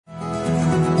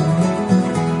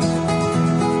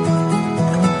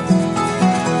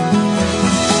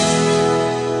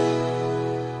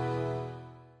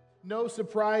no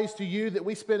surprise to you that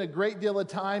we spent a great deal of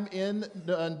time in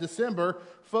December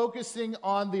focusing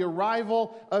on the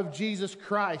arrival of Jesus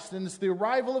Christ. And it's the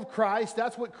arrival of Christ.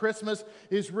 That's what Christmas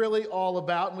is really all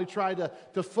about. And we try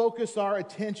to focus our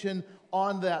attention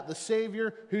on that, the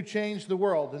Savior who changed the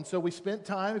world. And so we spent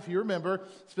time, if you remember,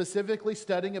 specifically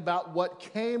studying about what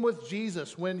came with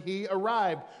Jesus when he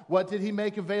arrived. What did he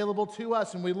make available to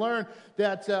us? And we learned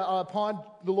that upon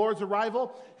the Lord's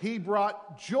arrival, he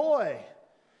brought joy.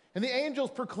 And the angels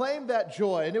proclaimed that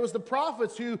joy. And it was the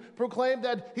prophets who proclaimed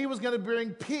that he was going to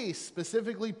bring peace,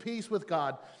 specifically peace with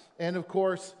God. And of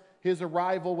course, his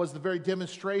arrival was the very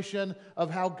demonstration of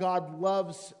how God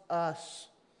loves us.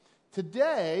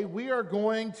 Today, we are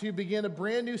going to begin a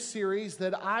brand new series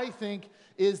that I think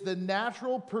is the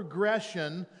natural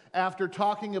progression after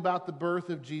talking about the birth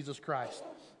of Jesus Christ.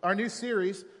 Our new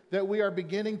series that we are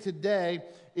beginning today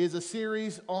is a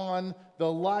series on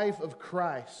the life of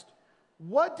Christ.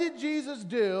 What did Jesus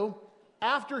do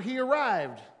after he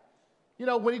arrived? You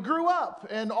know, when he grew up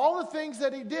and all the things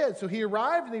that he did. So he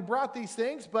arrived and he brought these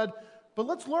things, but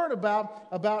let's learn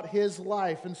about his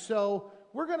life. And so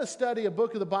we're going to study a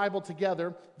book of the Bible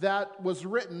together that was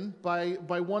written by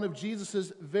one of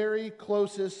Jesus' very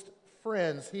closest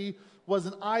friends. He was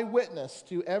an eyewitness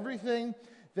to everything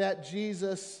that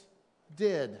Jesus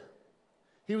did.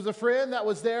 He was a friend that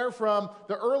was there from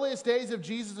the earliest days of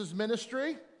Jesus'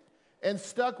 ministry and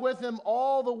stuck with him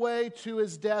all the way to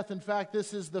his death. In fact,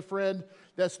 this is the friend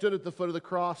that stood at the foot of the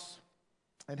cross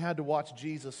and had to watch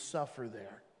Jesus suffer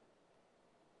there.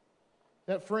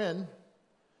 That friend,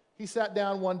 he sat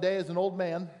down one day as an old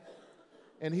man,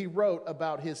 and he wrote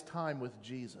about his time with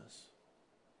Jesus.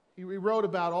 He wrote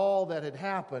about all that had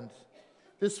happened.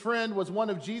 This friend was one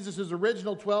of Jesus'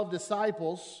 original 12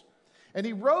 disciples, and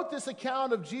he wrote this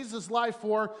account of Jesus' life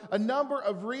for a number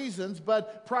of reasons,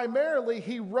 but primarily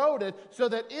he wrote it so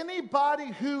that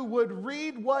anybody who would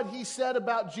read what he said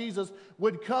about Jesus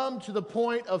would come to the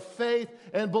point of faith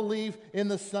and belief in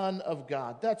the Son of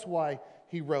God. That's why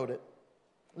he wrote it.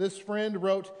 This friend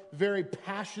wrote very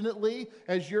passionately,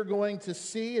 as you're going to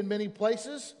see in many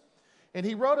places. And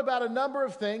he wrote about a number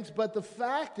of things, but the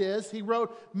fact is, he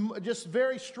wrote just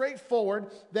very straightforward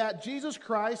that Jesus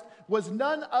Christ was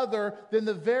none other than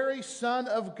the very Son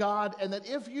of God, and that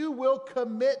if you will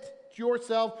commit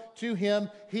yourself to him,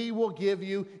 he will give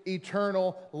you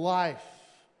eternal life.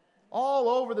 All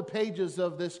over the pages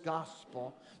of this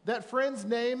gospel. That friend's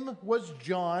name was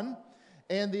John.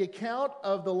 And the account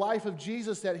of the life of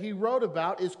Jesus that he wrote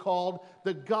about is called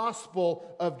the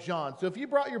Gospel of John. So if you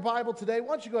brought your Bible today, why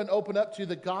don't you go ahead and open up to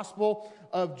the Gospel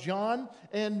of John.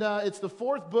 And it's the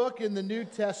fourth book in the New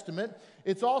Testament.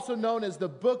 It's also known as the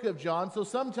book of John. So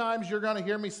sometimes you're going to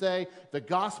hear me say the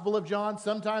Gospel of John.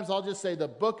 Sometimes I'll just say the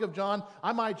book of John.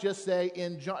 I might just say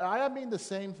in John. I mean the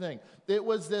same thing. It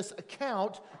was this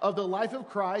account of the life of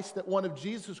Christ that one of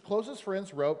Jesus' closest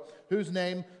friends wrote, whose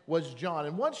name was John.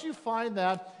 And once you find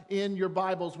that in your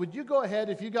Bibles, would you go ahead,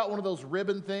 if you got one of those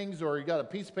ribbon things or you got a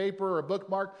piece of paper or a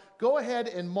bookmark, go ahead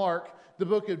and mark the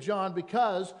book of John,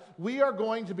 because we are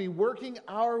going to be working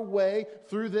our way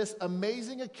through this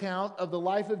amazing account of the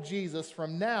life of Jesus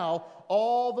from now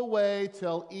all the way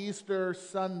till Easter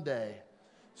Sunday.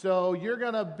 So you're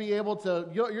going to be able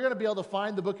to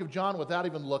find the book of John without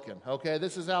even looking. Okay,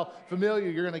 this is how familiar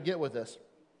you're going to get with this.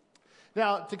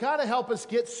 Now, to kind of help us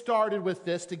get started with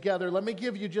this together, let me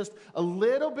give you just a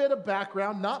little bit of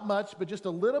background, not much, but just a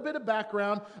little bit of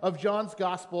background of John's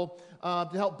gospel to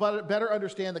help better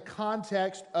understand the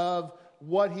context of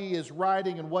what he is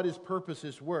writing and what his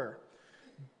purposes were.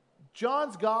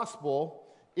 John's gospel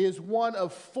is one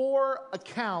of 4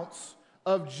 accounts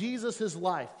of Jesus'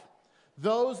 life.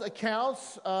 Those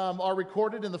accounts are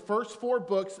recorded in the first 4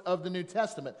 books of the New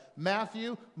Testament.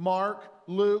 Matthew, Mark,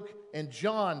 Luke, and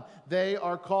John. They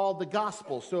are called the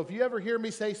Gospels. So if you ever hear me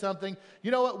say something,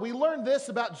 you know what, we learned this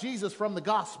about Jesus from the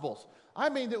Gospels. I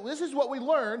mean, this is what we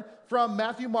learned from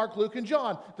Matthew, Mark, Luke, and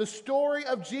John. The story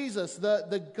of Jesus,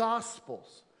 the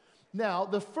Gospels. Now,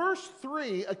 the first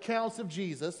 3 accounts of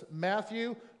Jesus,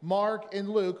 Matthew, Mark, and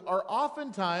Luke, are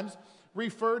oftentimes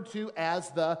referred to as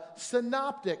the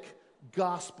synoptic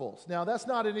Gospels. Now, that's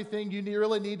not anything you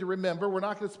really need to remember. We're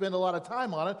not going to spend a lot of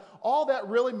time on it. All that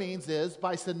really means is,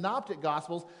 by synoptic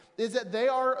Gospels, is that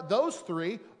those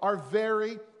 3 are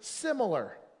very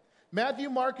similar.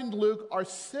 Matthew, Mark, and Luke are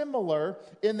similar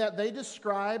in that they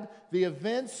describe the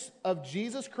events of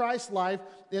Jesus Christ's life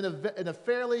in a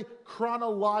fairly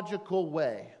chronological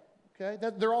way. Okay?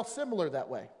 They're all similar that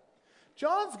way.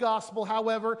 John's Gospel,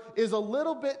 however, is a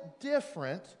little bit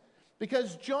different,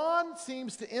 because John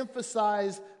seems to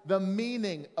emphasize the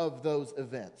meaning of those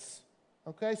events.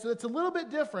 Okay, so it's a little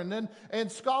bit different.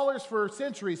 And scholars for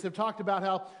centuries have talked about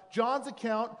how John's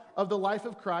account of the life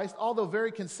of Christ, although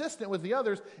very consistent with the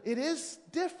others, it is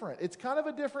different. It's kind of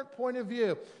a different point of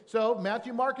view. So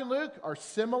Matthew, Mark, and Luke are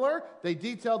similar. They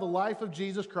detail the life of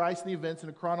Jesus Christ and the events in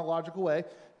a chronological way.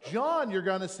 John, you're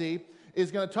going to see,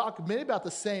 is going to talk maybe about the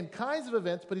same kinds of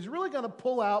events, but he's really going to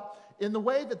pull out, in the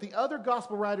way that the other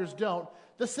gospel writers don't,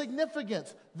 the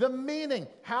significance, the meaning,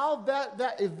 how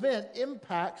that event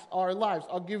impacts our lives.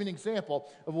 I'll give you an example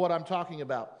of what I'm talking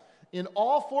about. In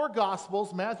all four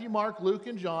Gospels, Matthew, Mark, Luke,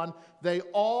 and John, they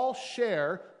all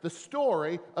share the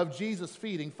story of Jesus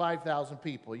feeding 5,000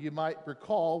 people. You might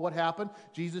recall what happened.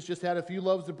 Jesus just had a few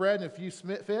loaves of bread and a few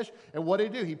fish, and what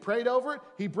did he do? He prayed over it,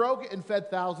 he broke it, and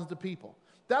fed thousands of people.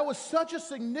 That was such a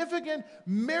significant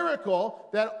miracle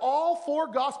that all four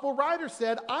gospel writers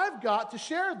said, I've got to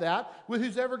share that with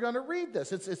who's ever going to read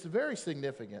this. It's very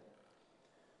significant.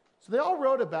 So they all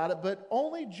wrote about it, but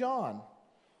only John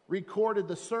recorded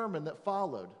the sermon that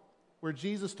followed, where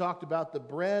Jesus talked about the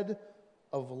bread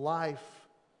of life,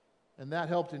 and that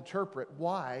helped interpret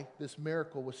why this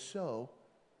miracle was so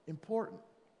important.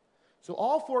 So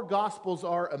all four Gospels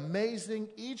are amazing.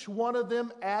 Each one of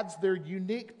them adds their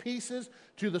unique pieces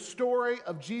to the story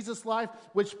of Jesus' life,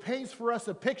 which paints for us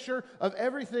a picture of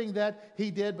everything that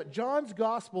he did. But John's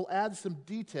Gospel adds some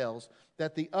details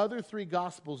that the other three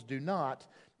Gospels do not.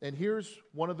 And here's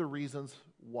one of the reasons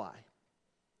why.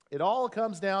 It all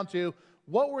comes down to,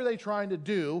 what were they trying to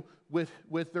do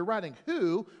with their writing?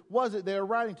 Who was it they were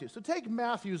writing to? So take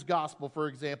Matthew's Gospel, for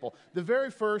example, the very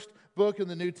first book in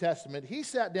the New Testament. He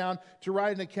sat down to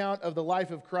write an account of the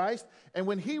life of Christ, and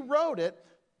when he wrote it,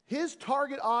 his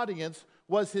target audience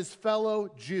was his fellow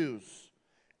Jews.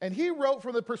 And he wrote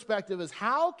from the perspective as,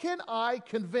 how can I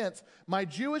convince my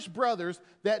Jewish brothers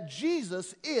that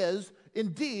Jesus is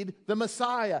indeed the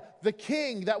Messiah, the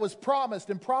King that was promised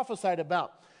and prophesied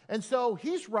about? And so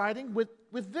he's writing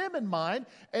with them in mind.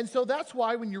 And so that's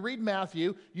why when you read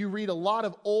Matthew, you read a lot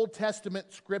of Old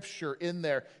Testament scripture in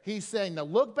there. He's saying, now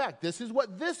look back. This is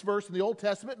what this verse in the Old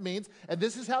Testament means, and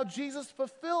this is how Jesus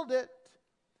fulfilled it.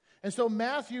 And so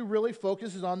Matthew really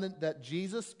focuses on that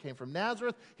Jesus came from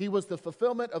Nazareth. He was the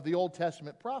fulfillment of the Old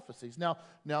Testament prophecies. Now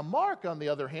Mark, on the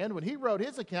other hand, when he wrote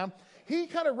his account, he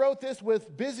kind of wrote this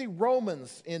with busy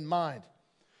Romans in mind.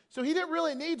 So he didn't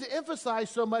really need to emphasize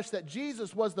so much that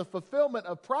Jesus was the fulfillment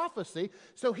of prophecy.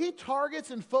 So he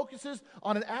targets and focuses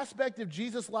on an aspect of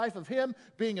Jesus' life of him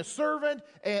being a servant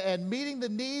and meeting the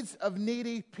needs of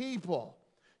needy people.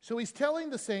 So he's telling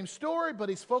the same story, but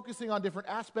he's focusing on different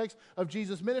aspects of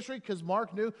Jesus' ministry because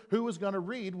Mark knew who was going to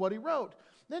read what he wrote.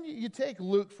 Then you take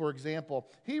Luke, for example.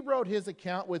 He wrote his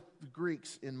account with the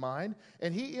Greeks in mind,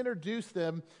 and he introduced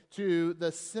them to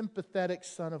the sympathetic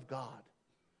Son of God.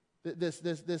 This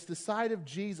side of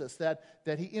Jesus that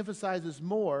he emphasizes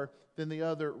more than the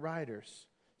other writers.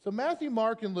 So Matthew,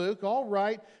 Mark, and Luke all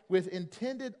write with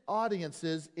intended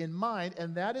audiences in mind,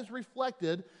 and that is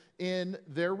reflected in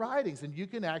their writings. And you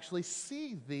can actually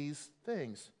see these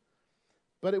things.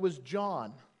 But it was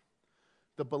John,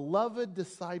 the beloved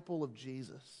disciple of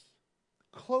Jesus,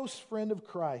 close friend of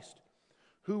Christ,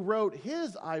 who wrote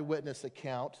his eyewitness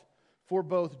account for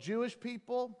both Jewish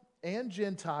people and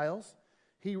Gentiles.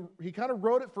 He kind of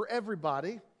wrote it for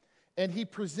everybody, and he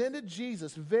presented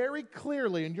Jesus very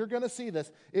clearly, and you're going to see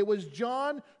this. It was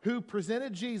John who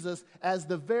presented Jesus as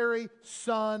the very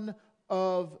Son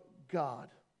of God.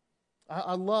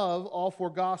 I love all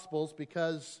four Gospels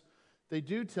because they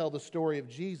do tell the story of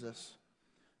Jesus,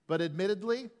 but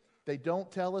admittedly, they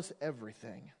don't tell us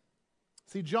everything.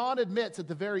 See, John admits at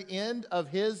the very end of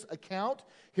his account,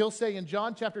 he'll say in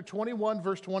John chapter 21,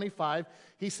 verse 25,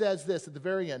 he says this at the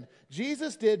very end,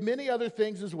 Jesus did many other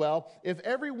things as well. If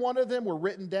every one of them were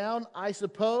written down, I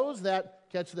suppose that,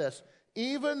 catch this,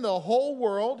 even the whole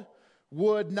world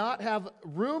would not have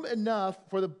room enough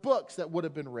for the books that would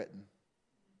have been written.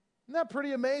 Isn't that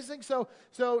pretty amazing? So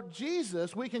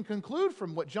Jesus, we can conclude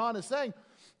from what John is saying,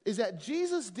 is that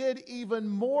Jesus did even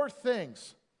more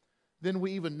things than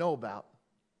we even know about.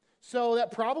 So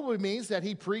that probably means that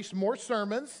he preached more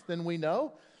sermons than we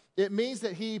know. It means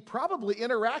that he probably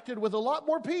interacted with a lot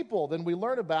more people than we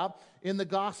learn about in the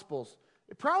Gospels.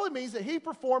 It probably means that he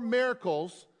performed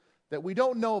miracles that we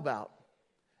don't know about.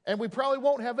 And we probably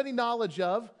won't have any knowledge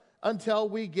of until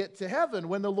we get to heaven,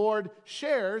 when the Lord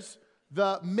shares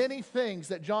the many things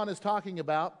that John is talking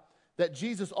about that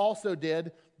Jesus also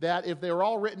did, that if they were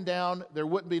all written down, there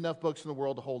wouldn't be enough books in the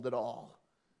world to hold it all.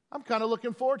 I'm kind of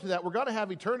looking forward to that. We're going to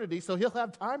have eternity, so he'll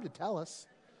have time to tell us.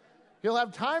 He'll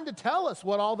have time to tell us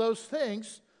what all those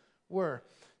things were.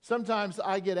 Sometimes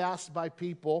I get asked by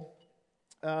people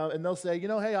and they'll say,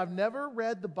 hey, I've never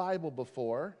read the Bible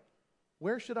before.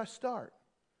 Where should I start?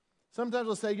 Sometimes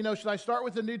they'll say, should I start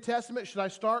with the New Testament? Should I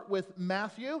start with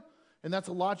Matthew? And that's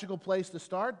a logical place to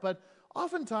start. But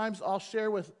oftentimes I'll share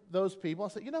with those people, I'll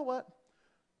say, you know what?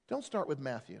 Don't start with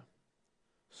Matthew.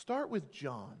 Start with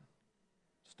John.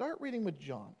 Start reading with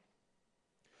John.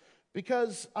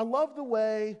 Because I love the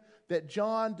way that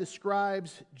John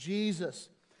describes Jesus.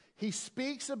 He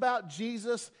speaks about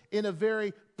Jesus in a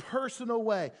very personal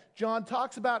way. John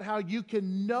talks about how you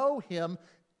can know him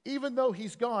even though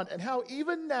he's gone, and how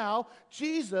even now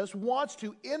Jesus wants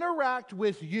to interact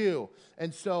with you.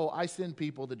 And so I send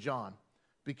people to John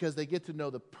because they get to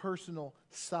know the personal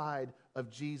side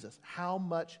of Jesus, how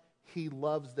much he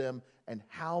loves them and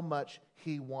how much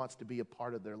he wants to be a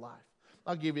part of their life.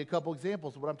 I'll give you a couple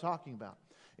examples of what I'm talking about.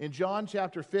 In John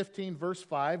chapter 15, verse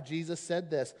 5, Jesus said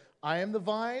this, I am the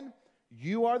vine,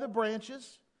 you are the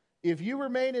branches. If you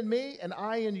remain in me and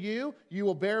I in you, you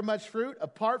will bear much fruit.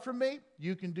 Apart from me,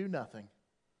 you can do nothing.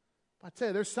 I tell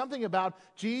you, there's something about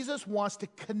Jesus wants to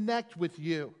connect with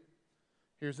you.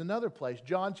 Here's another place.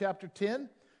 John chapter 10,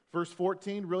 verse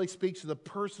 14 really speaks to the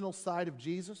personal side of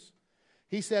Jesus.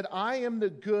 He said, I am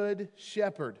the good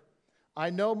shepherd.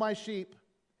 I know my sheep,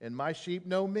 and my sheep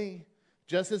know me.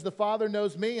 Just as the Father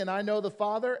knows me, and I know the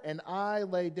Father, and I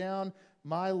lay down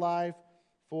my life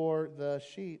for the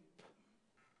sheep.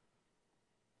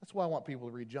 That's why I want people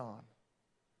to read John,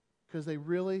 because they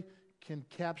really can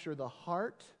capture the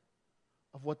heart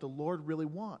of what the Lord really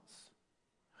wants.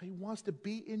 He wants to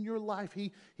be in your life.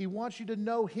 He wants you to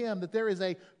know him, that there is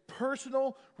a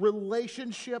personal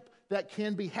relationship that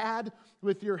can be had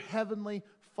with your heavenly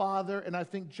Father, and I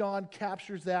think John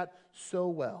captures that so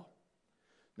well.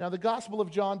 Now, the Gospel of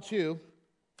John, too,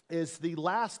 is the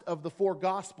last of the 4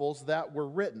 Gospels that were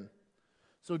written.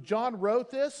 So John wrote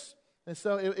this. And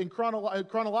so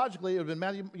chronologically, it would have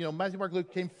been Matthew, Mark,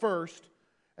 Luke came first.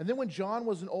 And then when John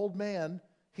was an old man,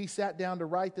 he sat down to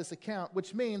write this account,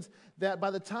 which means that by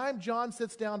the time John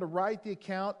sits down to write the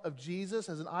account of Jesus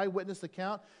as an eyewitness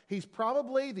account, he's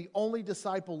probably the only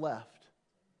disciple left.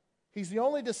 He's the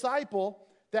only disciple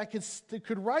that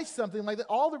could write something like that.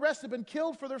 All the rest have been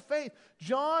killed for their faith.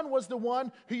 John was the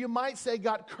one who you might say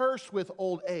got cursed with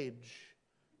old age.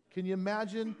 Can you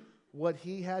imagine what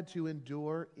he had to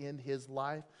endure in his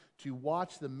life to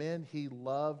watch the men he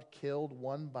loved killed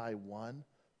one by one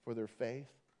for their faith?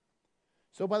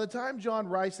 So by the time John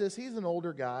writes this, he's an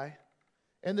older guy.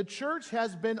 And the church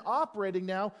has been operating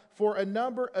now for a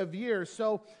number of years.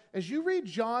 So as you read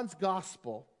John's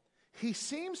gospel, he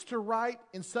seems to write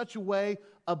in such a way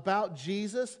about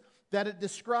Jesus that it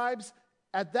describes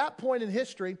at that point in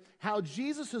history how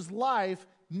Jesus' life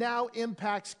now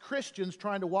impacts Christians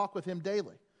trying to walk with him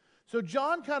daily. So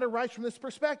John kind of writes from this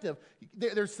perspective.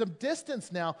 There's some distance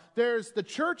now. The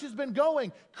church has been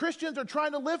going. Christians are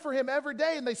trying to live for him every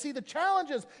day, and they see the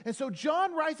challenges. And so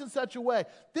John writes in such a way.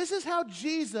 This is how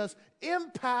Jesus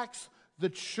impacts the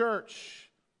church.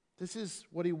 This is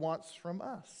what he wants from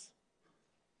us.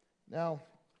 Now,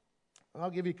 I'll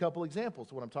give you a couple examples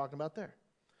of what I'm talking about there.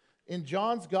 In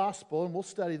John's gospel, and we'll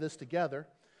study this together,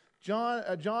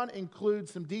 John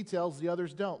includes some details the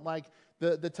others don't, like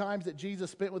the times that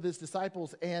Jesus spent with his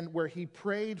disciples and where he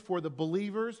prayed for the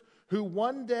believers who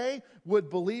one day would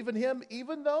believe in him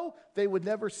even though they would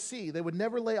never see, they would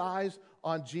never lay eyes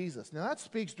on Jesus. Now that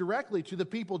speaks directly to the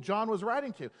people John was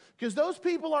writing to, because those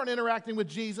people aren't interacting with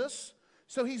Jesus.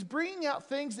 So he's bringing out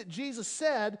things that Jesus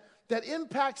said that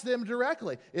impacts them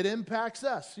directly. It impacts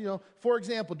us. For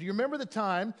example, do you remember the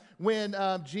time when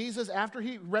Jesus, after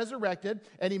he resurrected,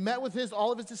 and he met with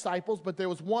all of his disciples, but there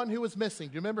was one who was missing?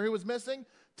 Do you remember who was missing?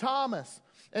 Thomas.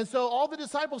 And so all the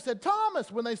disciples said,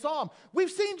 Thomas, when they saw him,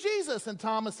 we've seen Jesus. And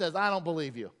Thomas says, I don't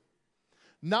believe you.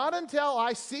 Not until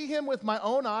I see him with my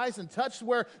own eyes and touch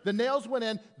where the nails went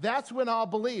in, that's when I'll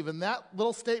believe. And that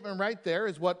little statement right there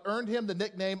is what earned him the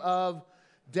nickname of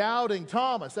Doubting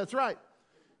Thomas. That's right.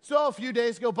 So a few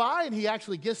days go by, and he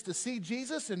actually gets to see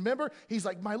Jesus. And remember, he's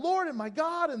like, my Lord and my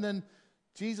God. And then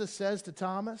Jesus says to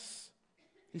Thomas,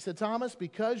 he said, Thomas,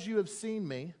 because you have seen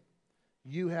me,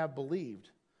 you have believed.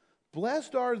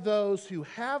 Blessed are those who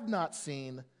have not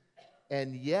seen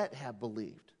and yet have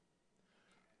believed.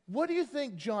 What do you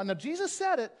think, John? Now, Jesus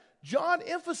said it. John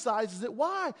emphasizes it.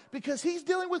 Why? Because he's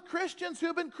dealing with Christians who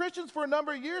have been Christians for a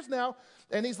number of years now.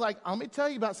 And he's like, let me tell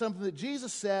you about something that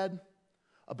Jesus said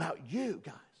about you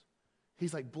guys.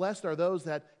 He's like, blessed are those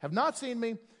that have not seen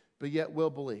me, but yet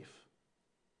will believe.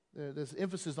 There's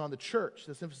emphasis on the church.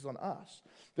 There's emphasis on us.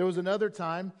 There was another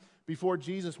time before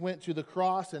Jesus went to the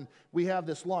cross, and we have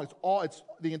this long. It's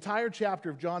the entire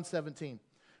chapter of John 17,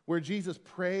 where Jesus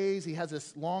prays. He has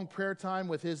this long prayer time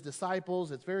with his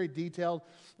disciples. It's very detailed.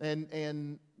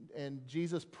 And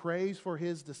Jesus prays for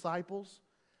his disciples.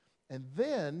 And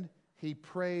then he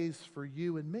prays for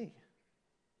you and me.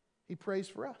 He prays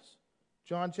for us.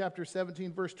 John chapter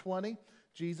 17, verse 20,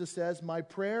 Jesus says, my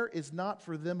prayer is not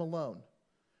for them alone.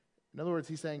 In other words,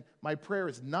 he's saying, my prayer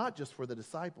is not just for the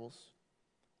disciples.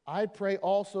 I pray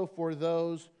also for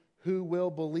those who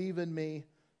will believe in me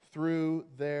through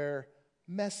their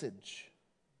message.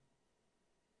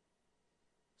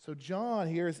 So John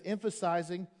here is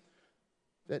emphasizing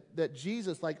that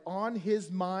Jesus, like on his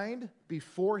mind,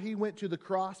 before he went to the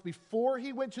cross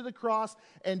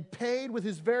and paid with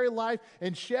his very life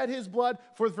and shed his blood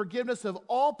for the forgiveness of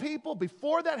all people,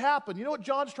 before that happened, you know what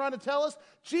John's trying to tell us?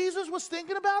 Jesus was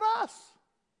thinking about us.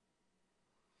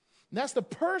 And that's the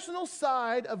personal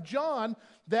side of John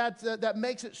that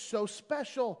makes it so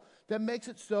special, that makes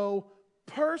it so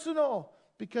personal,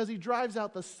 because he drives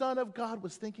out the Son of God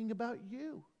was thinking about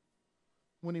you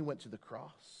when he went to the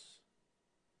cross.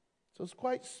 So it's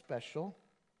quite special.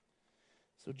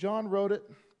 So John wrote it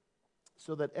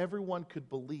so that everyone could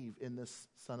believe in this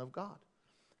Son of God.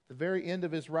 At the very end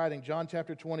of his writing, John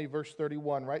chapter 20, verse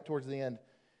 31, right towards the end,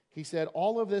 he said,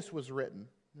 all of this was written.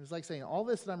 It was like saying, all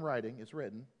this that I'm writing is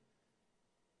written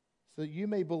so that you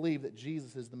may believe that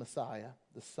Jesus is the Messiah,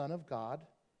 the Son of God,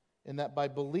 and that by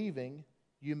believing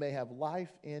you may have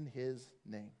life in his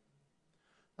name.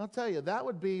 I'll tell you, that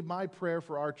would be my prayer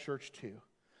for our church too.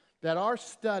 That our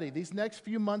study, these next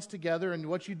few months together, and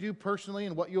what you do personally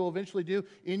and what you'll eventually do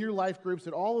in your life groups,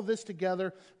 that all of this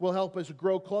together will help us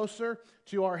grow closer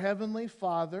to our Heavenly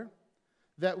Father,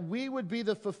 that we would be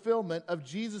the fulfillment of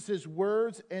Jesus'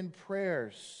 words and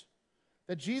prayers.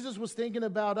 That Jesus was thinking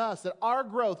about us, that our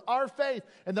growth, our faith,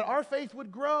 and that our faith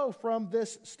would grow from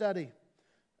this study.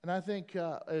 And I think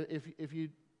if you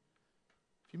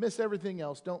miss everything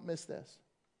else, don't miss this.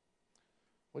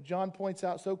 What John points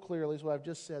out so clearly is what I've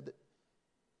just said, that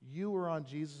you were on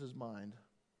Jesus' mind.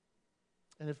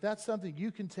 And if that's something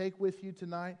you can take with you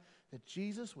tonight, that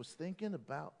Jesus was thinking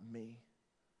about me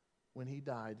when he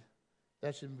died,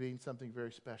 that should mean something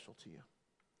very special to you.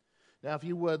 Now, if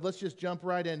you would, let's just jump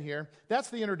right in here. That's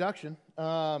the introduction.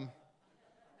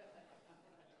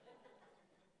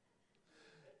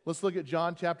 Let's look at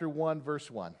John chapter 1,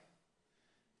 verse 1.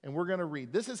 And we're going to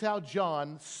read. This is how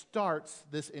John starts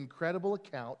this incredible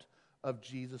account of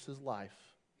Jesus' life.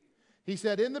 He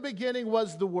said, in the beginning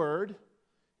was the Word,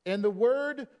 and the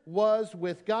Word was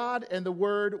with God, and the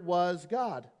Word was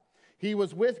God. He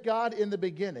was with God in the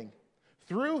beginning.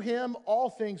 Through him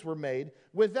all things were made.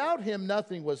 Without him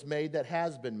nothing was made that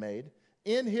has been made.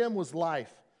 In him was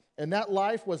life, and that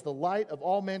life was the light of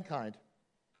all mankind.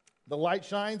 The light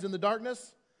shines in the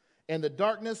darkness, and the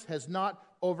darkness has not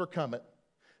overcome it.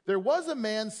 There was a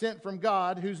man sent from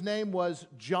God whose name was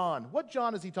John. What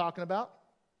John is he talking about?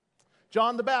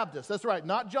 John the Baptist. That's right.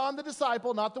 Not John the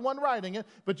disciple, not the one writing it,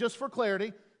 but just for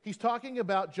clarity, he's talking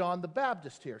about John the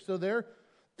Baptist here. So there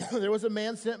was a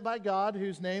man sent by God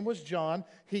whose name was John.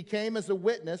 He came as a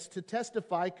witness to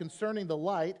testify concerning the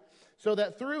light, so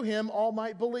that through him all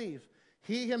might believe.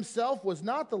 He himself was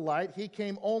not the light. He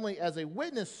came only as a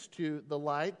witness to the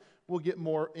light. We'll get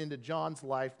more into John's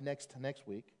life next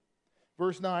week.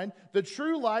 Verse 9, the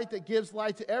true light that gives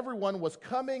light to everyone was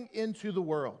coming into the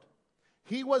world.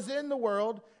 He was in the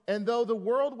world, and though the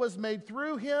world was made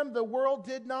through him, the world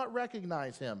did not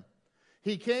recognize him.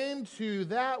 He came to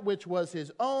that which was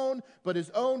his own, but his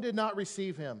own did not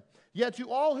receive him. Yet to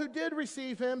all who did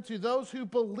receive him, to those who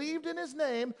believed in his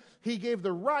name, he gave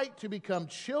the right to become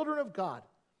children of God.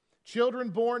 Children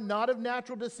born not of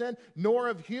natural descent, nor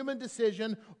of human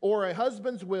decision or a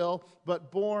husband's will,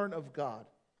 but born of God.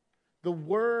 The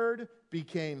Word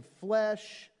became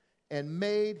flesh and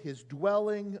made his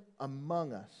dwelling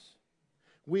among us.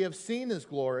 We have seen his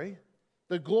glory,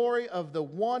 the glory of the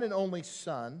one and only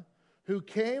Son, who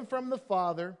came from the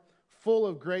Father, full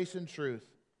of grace and truth.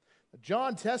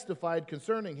 John testified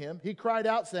concerning him. He cried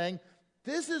out, saying,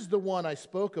 this is the one I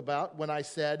spoke about when I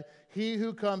said, he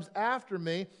who comes after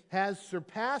me has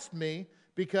surpassed me,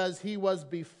 because he was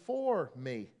before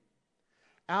me.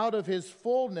 Out of his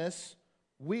fullness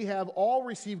we have all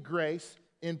received grace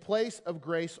in place of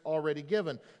grace already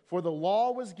given. For the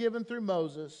law was given through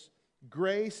Moses,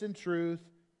 grace and truth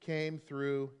came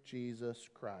through Jesus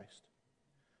Christ.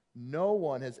 No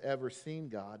one has ever seen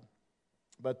God,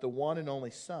 but the one and only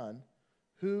Son,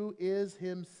 who is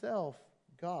himself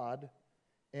God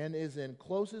and is in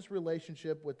closest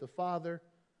relationship with the Father,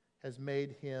 has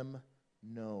made him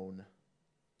known.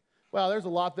 Well, there's a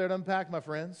lot there to unpack, my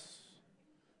friends.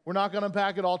 We're not going to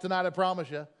unpack it all tonight, I promise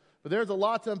you. But there's a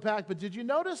lot to unpack. But did you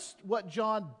notice what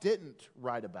John didn't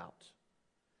write about?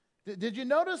 Did you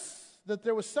notice that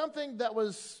there was something that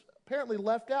was apparently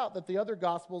left out that the other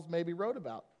Gospels maybe wrote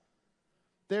about?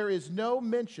 There is no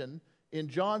mention in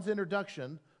John's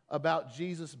introduction about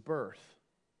Jesus' birth,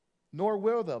 nor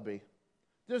will there be.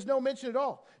 There's no mention at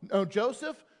all. No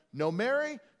Joseph, no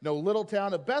Mary, no little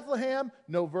town of Bethlehem,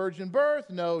 no virgin birth,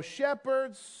 no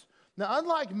shepherds. Now,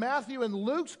 unlike Matthew and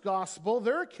Luke's gospel,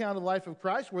 their account of the life of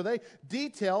Christ, where they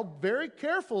detailed very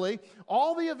carefully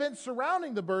all the events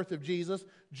surrounding the birth of Jesus,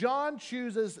 John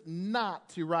chooses not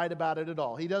to write about it at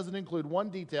all. He doesn't include one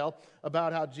detail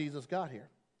about how Jesus got here.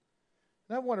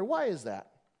 And I wonder, why is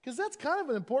that? Because that's kind of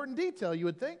an important detail, you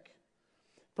would think.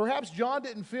 Perhaps John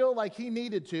didn't feel like he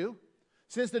needed to,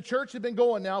 since the church had been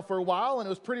going now for a while and it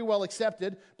was pretty well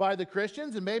accepted by the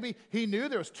Christians, and maybe he knew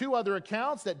there was 2 other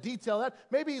accounts that detail that.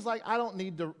 Maybe he's like, I don't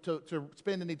need to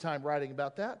spend any time writing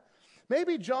about that.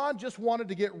 Maybe John just wanted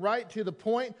to get right to the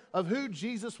point of who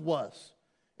Jesus was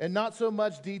and not so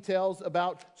much details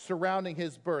about surrounding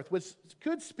his birth, which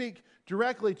could speak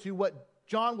directly to what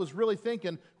John was really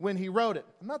thinking when he wrote it.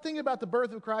 I'm not thinking about the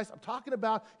birth of Christ. I'm talking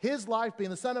about his life being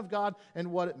the Son of God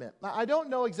and what it meant. Now, I don't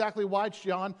know exactly why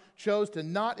John chose to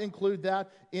not include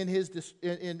that in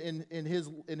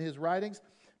his writings,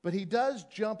 but he does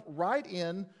jump right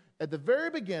in at the very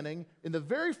beginning, in the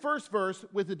very first verse,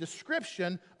 with a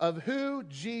description of who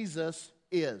Jesus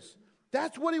is.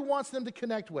 That's what he wants them to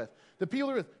connect with. The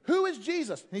people are, who is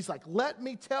Jesus? And he's like, let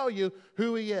me tell you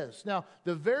who he is. Now,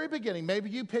 the very beginning, maybe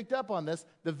you picked up on this,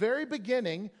 the very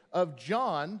beginning of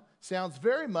John sounds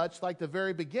very much like the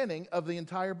very beginning of the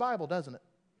entire Bible, doesn't it?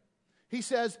 He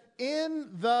says,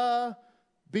 in the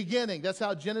beginning. That's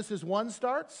how Genesis 1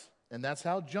 starts, and that's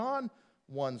how John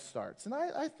 1 starts. And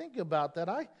I think about that.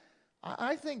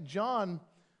 I think John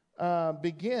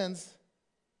begins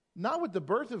not with the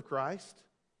birth of Christ.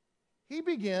 He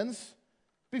begins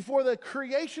before the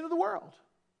creation of the world.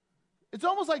 It's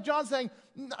almost like John saying,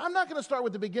 I'm not going to start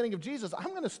with the beginning of Jesus. I'm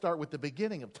going to start with the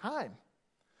beginning of time.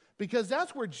 Because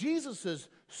that's where Jesus'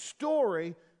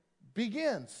 story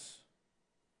begins.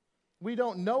 We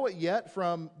don't know it yet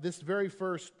from this very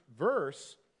first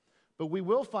verse, but we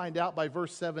will find out by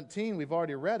verse 17, we've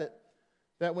already read it,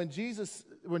 that when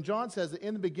John says that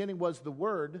in the beginning was the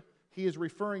Word, he is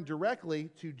referring directly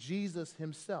to Jesus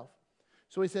himself.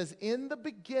 So he says, in the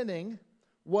beginning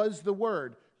was the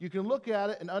Word. You can look at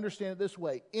it and understand it this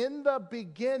way. In the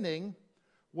beginning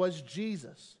was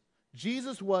Jesus.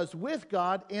 Jesus was with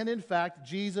God, and in fact,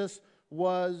 Jesus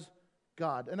was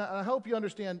God. And I hope you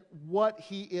understand what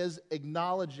he is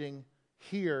acknowledging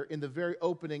here in the very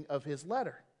opening of his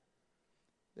letter.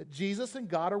 That Jesus and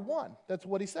God are one. That's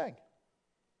what he's saying.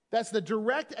 That's the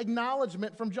direct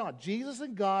acknowledgement from John. Jesus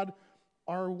and God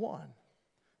are one.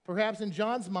 Perhaps in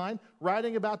John's mind,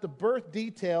 writing about the birth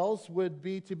details would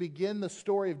be to begin the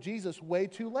story of Jesus way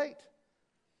too late.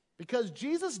 Because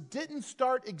Jesus didn't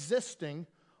start existing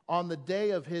on the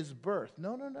day of his birth.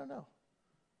 No.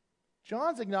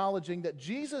 John's acknowledging that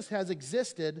Jesus has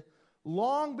existed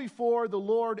long before the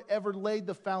Lord ever laid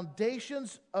the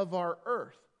foundations of our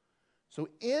earth. So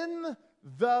in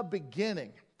the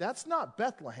beginning, that's not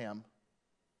Bethlehem.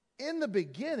 In the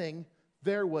beginning,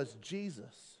 there was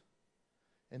Jesus.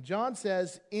 And John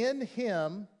says, in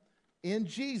him, in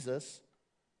Jesus,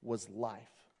 was life.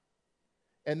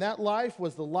 And that life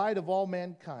was the light of all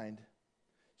mankind.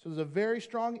 So there's a very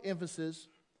strong emphasis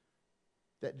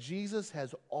that Jesus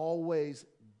has always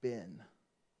been.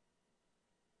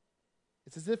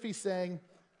 It's as if he's saying,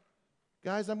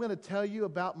 guys, I'm going to tell you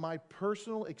about my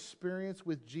personal experience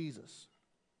with Jesus.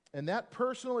 And that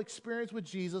personal experience with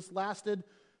Jesus lasted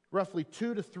roughly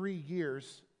 2 to 3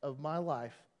 years of my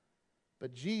life.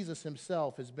 But Jesus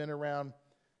himself has been around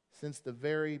since the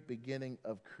very beginning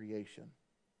of creation.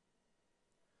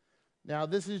 Now,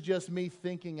 this is just me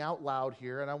thinking out loud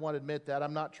here, and I want to admit that.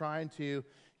 I'm not trying to,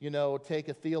 take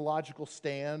a theological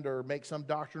stand or make some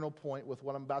doctrinal point with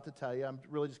what I'm about to tell you. I'm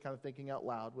really just kind of thinking out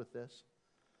loud with this.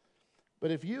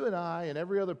 But if you and I and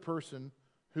every other person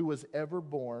who was ever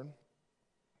born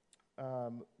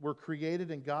were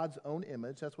created in God's own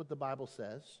image, that's what the Bible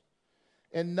says,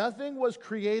 and nothing was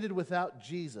created without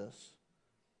Jesus.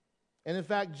 And in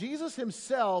fact, Jesus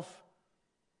himself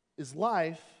is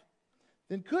life.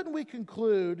 Then couldn't we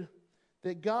conclude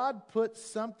that God put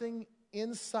something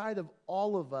inside of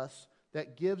all of us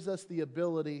that gives us the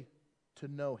ability to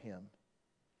know him?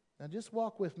 Now just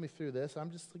walk with me through this.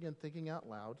 I'm just, again, thinking out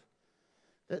loud.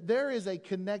 That there is a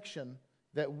connection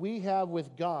that we have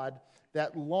with God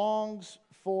that longs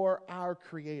for our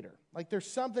Creator. Like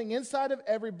there's something inside of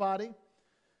everybody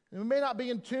And we may not be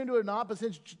in tune to it or not, but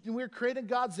since we're created in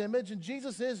God's image, and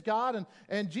Jesus is God,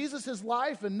 and Jesus is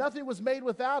life, and nothing was made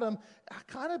without him, I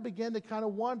kind of begin to kind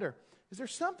of wonder, is there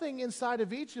something inside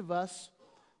of each of us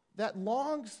that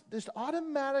longs, just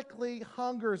automatically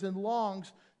hungers and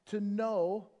longs to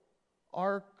know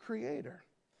our Creator?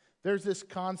 There's this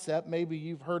concept, maybe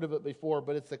you've heard of it before,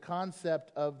 but it's the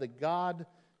concept of the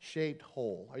God-shaped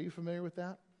hole. Are you familiar with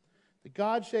that? The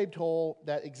God-shaped hole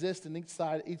that exists in each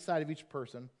side of each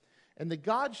person. And the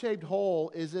God-shaped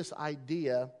hole is this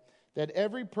idea that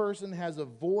every person has a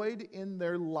void in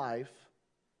their life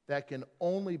that can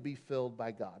only be filled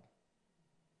by God.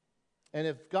 And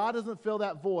if God doesn't fill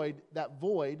that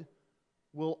void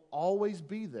will always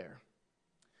be there.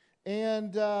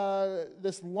 And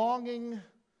this longing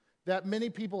that many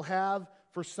people have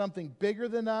for something bigger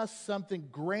than us, something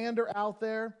grander out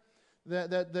there,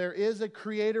 that there is a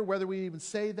creator, whether we even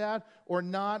say that or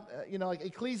not. Like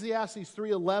Ecclesiastes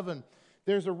 3:11,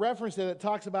 there's a reference that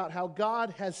talks about how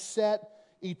God has set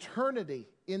eternity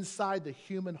inside the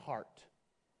human heart.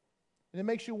 And it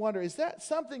makes you wonder, is that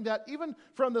something that even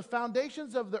from the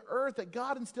foundations of the earth that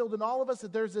God instilled in all of us,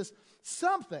 that there's this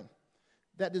something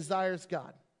that desires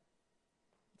God?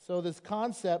 So this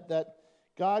concept that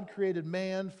God created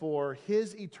man for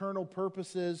his eternal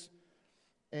purposes,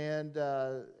 and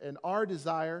our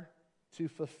desire to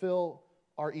fulfill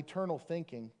our eternal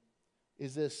thinking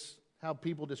is this, how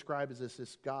people describe as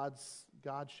this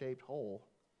God-shaped hole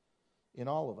in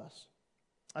all of us.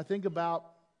 I think about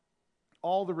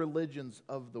all the religions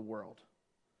of the world.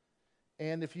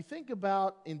 And if you think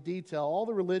about in detail, all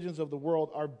the religions of the world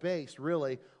are based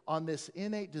really on this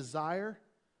innate desire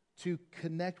to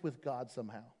connect with God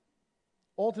somehow.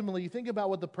 Ultimately, you think about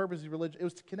what the purpose of religion, it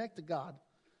was to connect to God.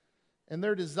 And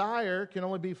their desire can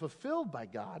only be fulfilled by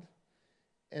God.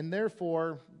 And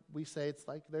therefore, we say it's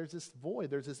like there's this void,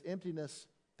 there's this emptiness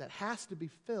that has to be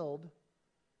filled.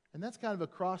 And that's kind of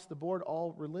across the board,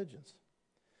 all religions.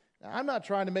 Now, I'm not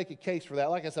trying to make a case for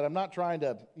that. Like I said, I'm not trying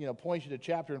to point you to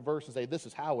chapter and verse and say this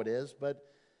is how it is. But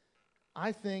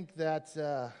I think that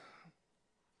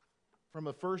from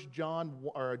a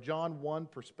John 1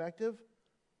 perspective,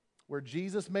 where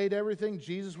Jesus made everything,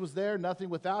 Jesus was there, nothing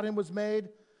without him was made.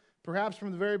 Perhaps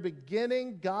from the very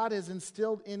beginning, God has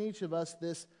instilled in each of us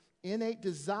this innate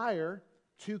desire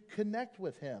to connect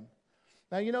with him.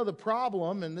 Now, the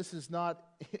problem, and this is not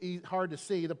hard to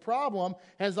see, the problem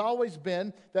has always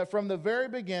been that from the very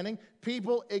beginning,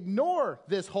 people ignore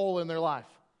this hole in their life.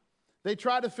 They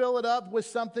try to fill it up with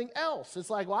something else.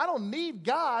 It's like, well, I don't need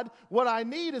God. What I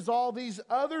need is all these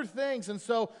other things. And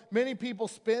so many people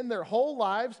spend their whole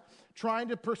lives trying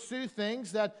to pursue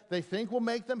things that they think will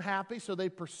make them happy. So they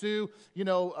pursue,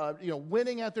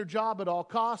 winning at their job at all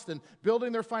costs, and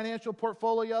building their financial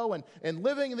portfolio, and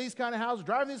living in these kind of houses,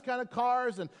 driving these kind of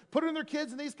cars, and putting their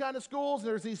kids in these kind of schools. And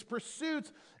there's these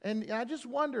pursuits. And I just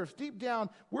wonder if deep down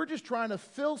we're just trying to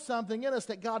fill something in us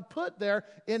that God put there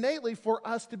innately for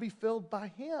us to be filled by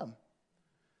him.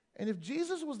 And if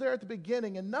Jesus was there at the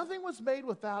beginning and nothing was made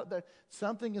without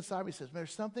something inside me says,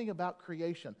 there's something about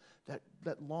creation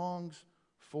that longs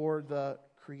for the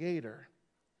Creator.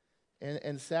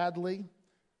 And sadly,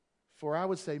 for I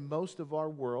would say most of our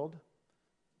world,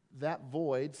 that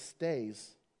void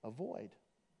stays a void.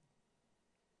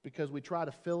 Because we try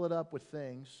to fill it up with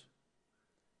things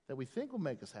that we think will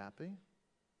make us happy,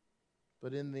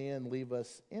 but in the end leave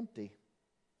us empty.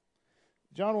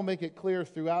 John will make it clear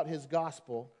throughout his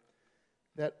gospel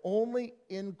that only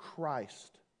in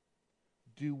Christ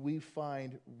do we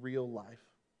find real life.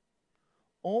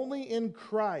 Only in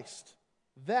Christ,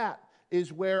 that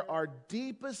is where our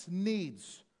deepest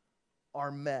needs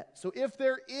are met. So if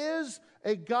there is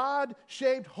a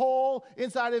God-shaped hole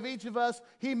inside of each of us,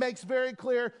 he makes very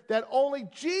clear that only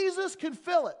Jesus can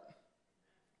fill it.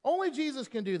 Only Jesus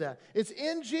can do that. It's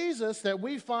in Jesus that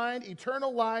we find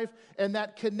eternal life and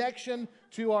that connection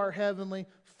to our Heavenly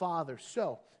Father.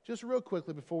 So, just real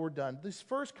quickly before we're done, these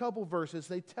first couple verses,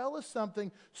 they tell us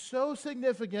something so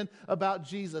significant about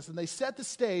Jesus, and they set the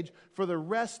stage for the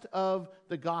rest of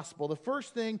the gospel. The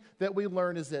first thing that we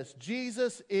learn is this: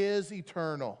 Jesus is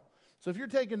eternal. So if you're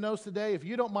taking notes today, if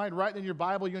you don't mind writing in your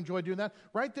Bible, you enjoy doing that,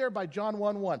 right there by John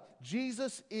 1:1.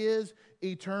 Jesus is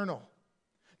eternal.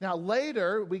 Now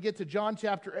later, we get to John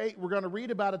chapter 8, we're going to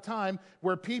read about a time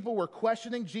where people were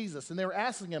questioning Jesus, and they were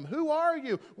asking him, who are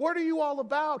you? What are you all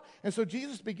about? And so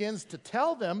Jesus begins to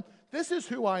tell them, this is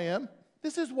who I am.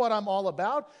 This is what I'm all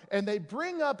about. And they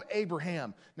bring up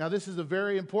Abraham. Now this is a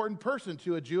very important person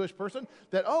to a Jewish person,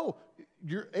 that,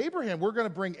 you're Abraham. We're going to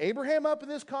bring Abraham up in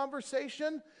this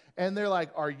conversation. And they're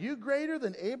like, are you greater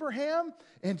than Abraham?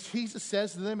 And Jesus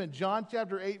says to them in John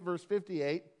chapter 8, verse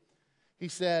 58, He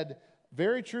said,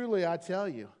 very truly I tell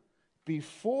you,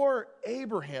 before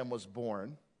Abraham was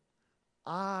born,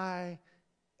 I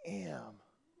am.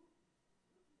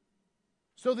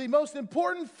 So the most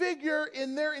important figure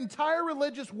in their entire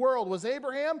religious world was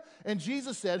Abraham, and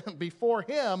Jesus said, before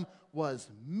him was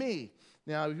me.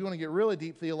 Now, if you want to get really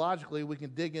deep theologically, we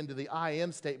can dig into the I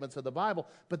am statements of the Bible,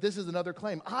 but this is another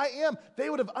claim. I am. They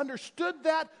would have understood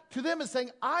that to them as saying,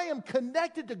 I am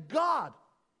connected to God.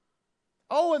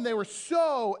 Oh, and they were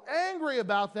so angry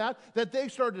about that they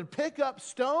started to pick up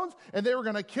stones, and they were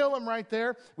going to kill him right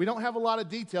there. We don't have a lot of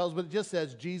details, but it just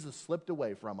says Jesus slipped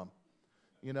away from him.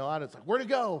 You know, it's like, where'd it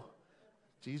go?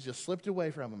 Jesus just slipped away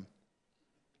from him.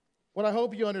 What I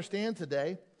hope you understand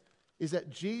today is that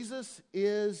Jesus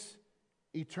is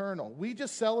eternal. We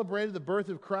just celebrated the birth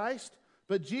of Christ,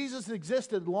 but Jesus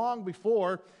existed long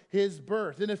before his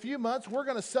birth. In a few months, we're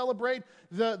going to celebrate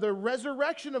the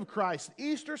resurrection of Christ,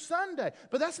 Easter Sunday.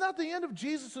 But that's not the end of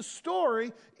Jesus'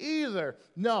 story either.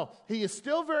 No, he is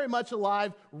still very much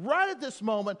alive right at this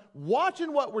moment,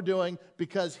 watching what we're doing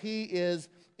because he is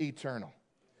eternal.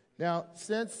 Now,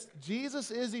 since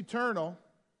Jesus is eternal,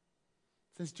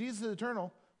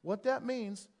 what that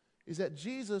means is that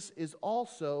Jesus is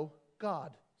also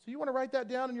God. So you want to write that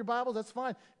down in your Bibles? That's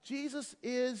fine. Jesus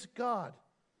is God.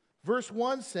 Verse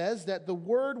 1 says that the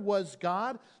Word was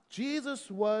God. Jesus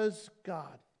was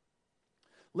God.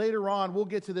 Later on, we'll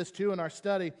get to this too in our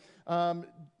study.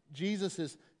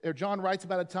 John writes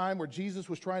about a time where Jesus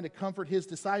was trying to comfort his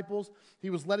disciples. He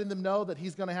was letting them know that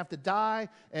he's going to have to die,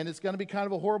 and it's going to be kind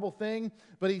of a horrible thing.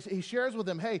 But he shares with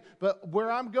them, hey, but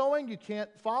where I'm going, you can't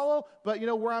follow. But,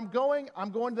 where I'm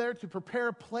going there to prepare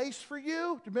a place for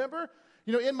you. Remember?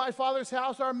 In my Father's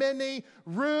house are many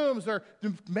rooms or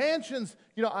mansions.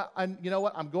 You know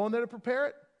what? I'm going there to prepare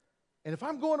it. And if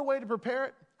I'm going away to prepare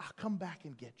it, I'll come back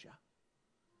and get you.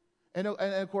 And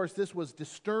of course, this was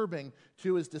disturbing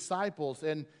to his disciples,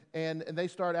 and they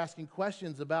start asking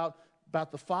questions about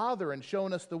the Father and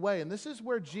showing us the way. And this is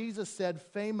where Jesus said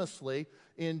famously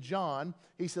in John,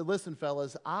 he said, listen,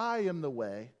 fellas, I am the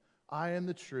way, I am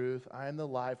the truth, I am the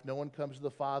life. No one comes to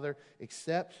the Father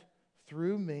except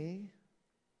through me.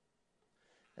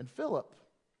 And Philip,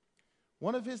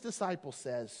 one of his disciples,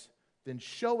 says, then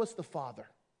show us the Father.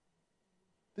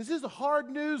 This is hard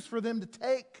news for them to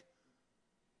take.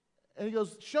 And he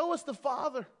goes, show us the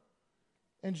Father.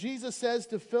 And Jesus says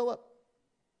to Philip,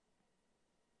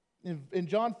 in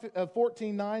John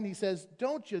 14:9, he says,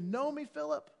 don't you know me,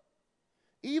 Philip?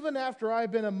 Even after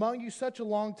I've been among you such a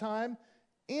long time,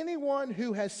 anyone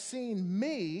who has seen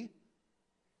me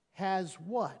has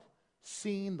what?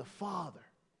 Seen the Father.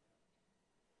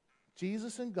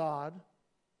 Jesus and God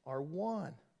are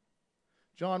one.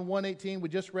 John 1:18, we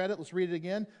just read it. Let's read it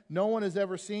again. No one has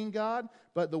ever seen God,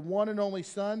 but the one and only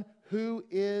Son, who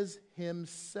is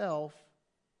himself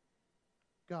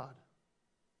God.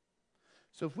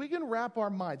 So if we can wrap our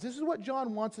minds, this is what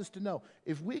John wants us to know.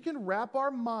 If we can wrap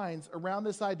our minds around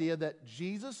this idea that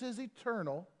Jesus is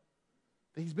eternal,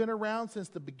 that he's been around since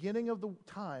the beginning of the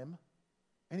time,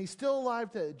 and he's still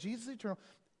alive today, Jesus is eternal,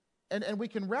 and we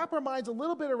can wrap our minds a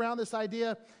little bit around this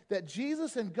idea that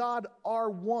Jesus and God are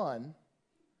one,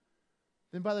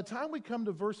 then by the time we come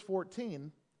to verse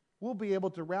 14, we'll be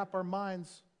able to wrap our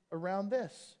minds around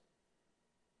this.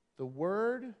 The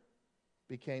Word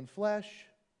became flesh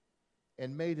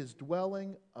and made his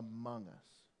dwelling among us,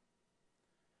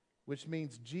 which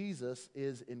means Jesus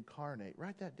is incarnate.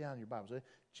 Write that down in your Bible.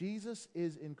 Jesus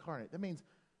is incarnate. That means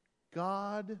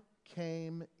God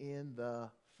came in the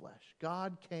flesh.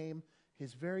 God came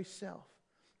his very self.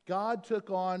 God took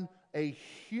on a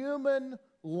human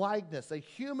likeness, a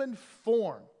human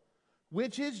form,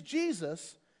 which is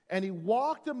Jesus, and he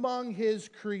walked among his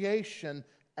creation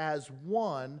as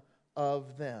one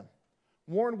of them.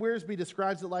 Warren Wiersbe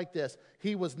describes it like this: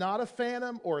 he was not a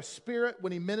phantom or a spirit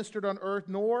when he ministered on earth,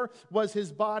 nor was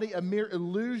his body a mere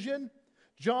illusion.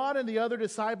 John and the other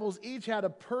disciples each had a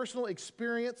personal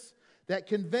experience that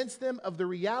convinced them of the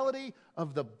reality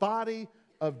of the body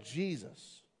of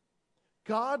Jesus.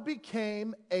 God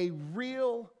became a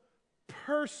real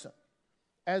person,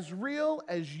 as real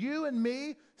as you and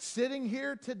me sitting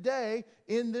here today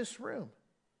in this room.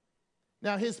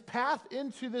 Now, his path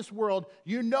into this world,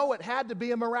 you know it had to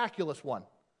be a miraculous one.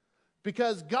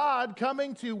 Because God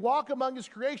coming to walk among his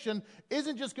creation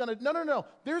isn't just going to, no.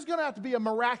 There's going to have to be a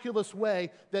miraculous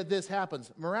way that this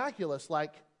happens. Miraculous,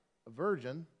 like a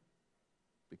virgin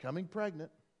becoming pregnant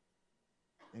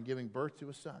and giving birth to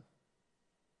a son.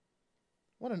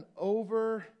 What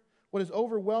is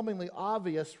overwhelmingly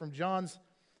obvious from John's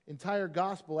entire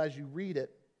gospel as you read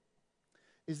it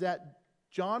is that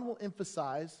John will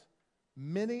emphasize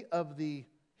many of the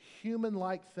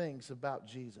human-like things about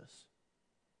Jesus.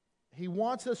 He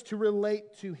wants us to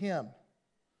relate to him.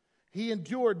 He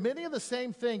endured many of the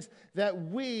same things that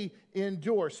we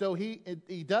endure. So he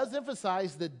does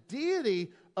emphasize the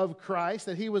deity of Christ,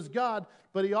 that he was God,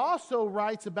 but he also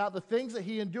writes about the things that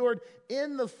he endured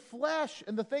in the flesh,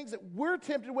 and the things that we're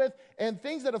tempted with and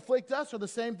things that afflict us are the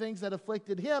same things that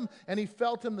afflicted him, and he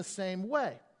felt them the same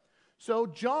way. So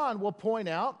John will point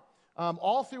out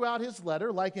all throughout his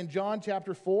letter, like in John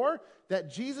chapter 4,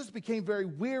 that Jesus became very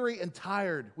weary and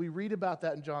tired. We read about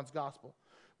that in John's gospel.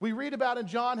 We read about in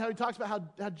John how he talks about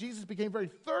how Jesus became very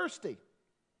thirsty.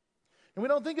 And we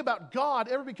don't think about God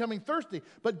ever becoming thirsty.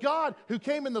 But God, who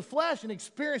came in the flesh and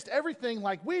experienced everything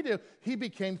like we do, he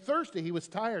became thirsty. He was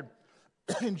tired.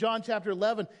 In John chapter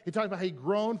 11, he talks about how he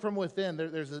groaned from within.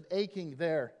 There's an aching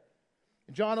there.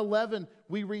 In John 11,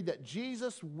 we read that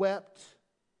Jesus wept.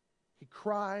 He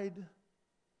cried.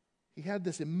 He had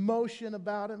this emotion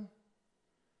about him.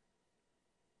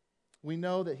 We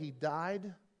know that he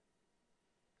died.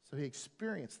 So he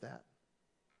experienced that.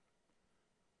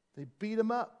 They beat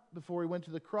him up before he went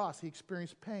to the cross. He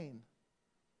experienced pain.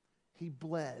 He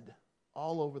bled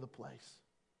all over the place.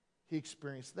 He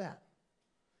experienced that.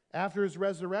 After his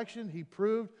resurrection, he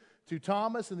proved to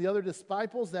Thomas and the other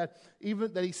disciples that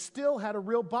he still had a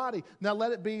real body. Now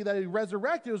let it be that he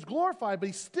resurrected, was glorified, but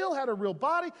he still had a real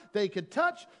body. They could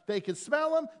touch, they could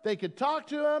smell him, they could talk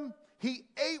to him. He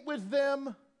ate with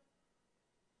them.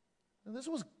 And this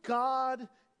was God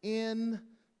in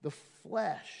the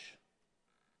flesh.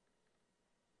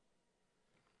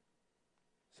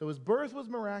 So his birth was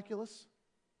miraculous,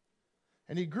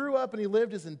 and he grew up and he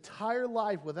lived his entire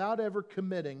life without ever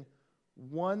committing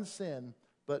one sin,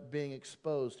 but being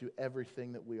exposed to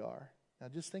everything that we are. Now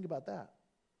just think about that.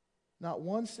 Not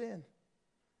one sin.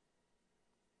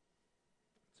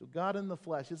 So God in the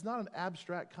flesh is not an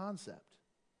abstract concept,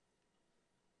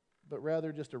 but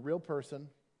rather just a real person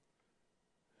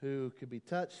who could be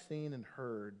touched, seen, and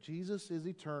heard. Jesus is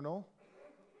eternal.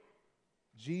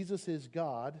 Jesus is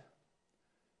God.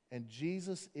 And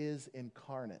Jesus is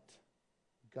incarnate.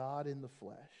 God in the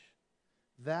flesh.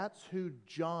 That's who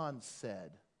John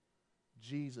said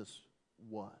Jesus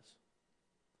was.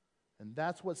 And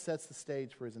that's what sets the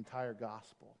stage for his entire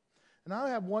gospel. And I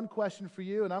have one question for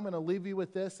you, and I'm going to leave you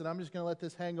with this, and I'm just going to let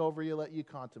this hang over you, let you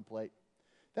contemplate.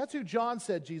 That's who John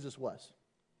said Jesus was.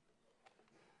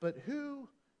 But who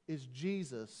is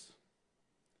Jesus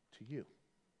to you?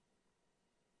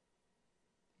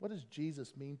 What does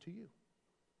Jesus mean to you?